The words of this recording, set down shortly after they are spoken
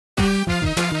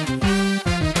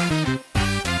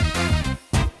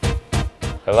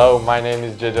Hello, my name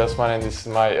is Cedi Osman and this is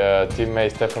my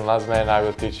teammate Stephane Lasme, and I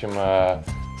will teach him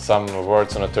some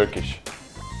words on a Turkish.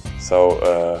 So,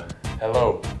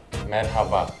 hello,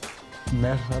 merhaba.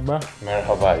 Merhaba.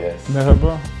 Merhaba, yes.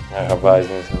 Merhaba. Merhaba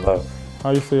means hello.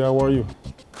 How you say how are you?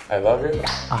 I love you.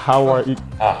 How are you?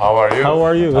 How are you? How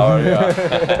are you? How are you?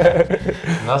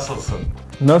 Nasılsın?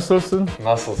 Nasılsın?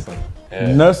 Nasılsın?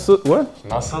 Yeah. What?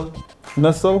 Nasıl?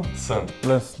 Nasılsın? Sın.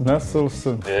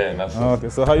 Nasılsın? Yeah, nasılsın. Oh, okay,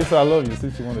 so how you say I love you?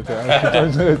 Since you want to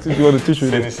since you want to teach me.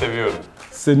 Seni seviyorum.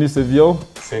 Seni seviyorum.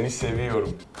 Seni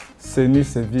seviyorum. Seni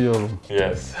seviyorum.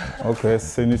 Yes. Okay,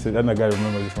 seni seviyorum. I gotta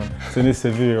remember this one. Seni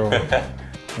seviyorum.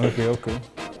 Okay, okay.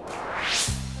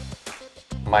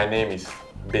 My name is.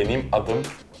 Benim adım.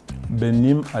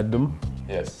 Benim adım.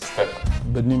 Yes,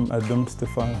 Stephane. Benim adım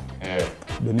Stephane. Yeah.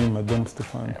 Benim adım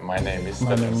Stephane. My name is My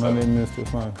Stephane. name is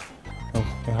Stephane.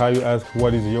 Okay, how you ask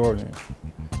what is your name?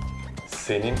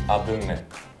 Senin adın ne?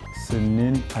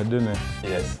 Senin adın ne?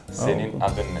 Yes. Senin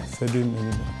adın ne? Senin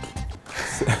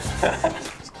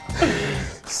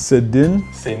Senin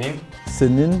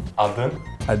Senin adın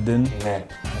adın ne?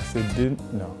 Senin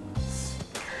no.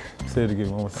 Say it again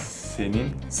one more time.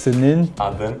 Senin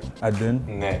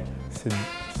adın ne?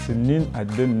 Senin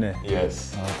adın ne?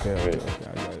 Yes. Okay, Great. okay,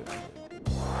 I got it.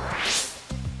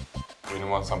 Do you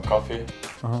want some coffee?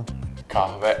 Uh-huh.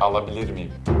 Kahve alabilir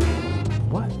miyim?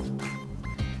 What?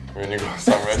 When you go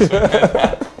somewhere to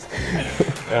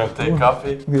take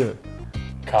coffee. Yeah.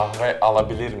 Kahve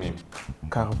alabilir miyim?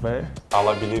 Kahve.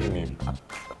 Alabilir miyim?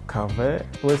 Kahve.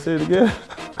 What? Say it again.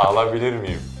 Alabilir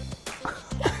miyim?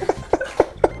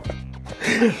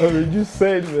 I mean, you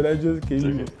said it, but I just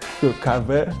can't. So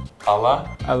kahve.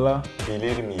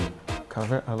 Alabilir miyim?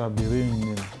 Kahve alabilir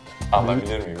miyim?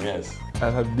 Alabilir miyim? Yes.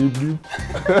 Alabilir.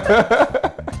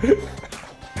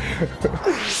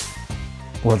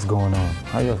 What's going on?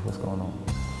 How you ask what's going on?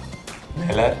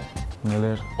 Neler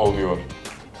Neler oluyor?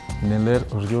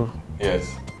 oluyor? Yes.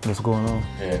 What's going on?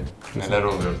 Yeah. Neler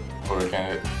oluyor? Or you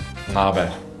can naber?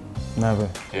 Naber.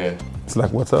 Yeah. It's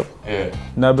like what's up? Yeah.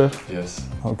 Naber. Yes.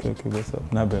 Okay, what's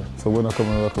up? Naber. So when I come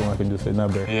in the room, I can just say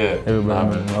Naber. Yeah.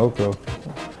 Everybody Naber. knows. Okay.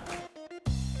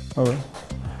 All right.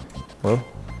 Well,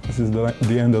 this is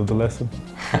the end of the lesson.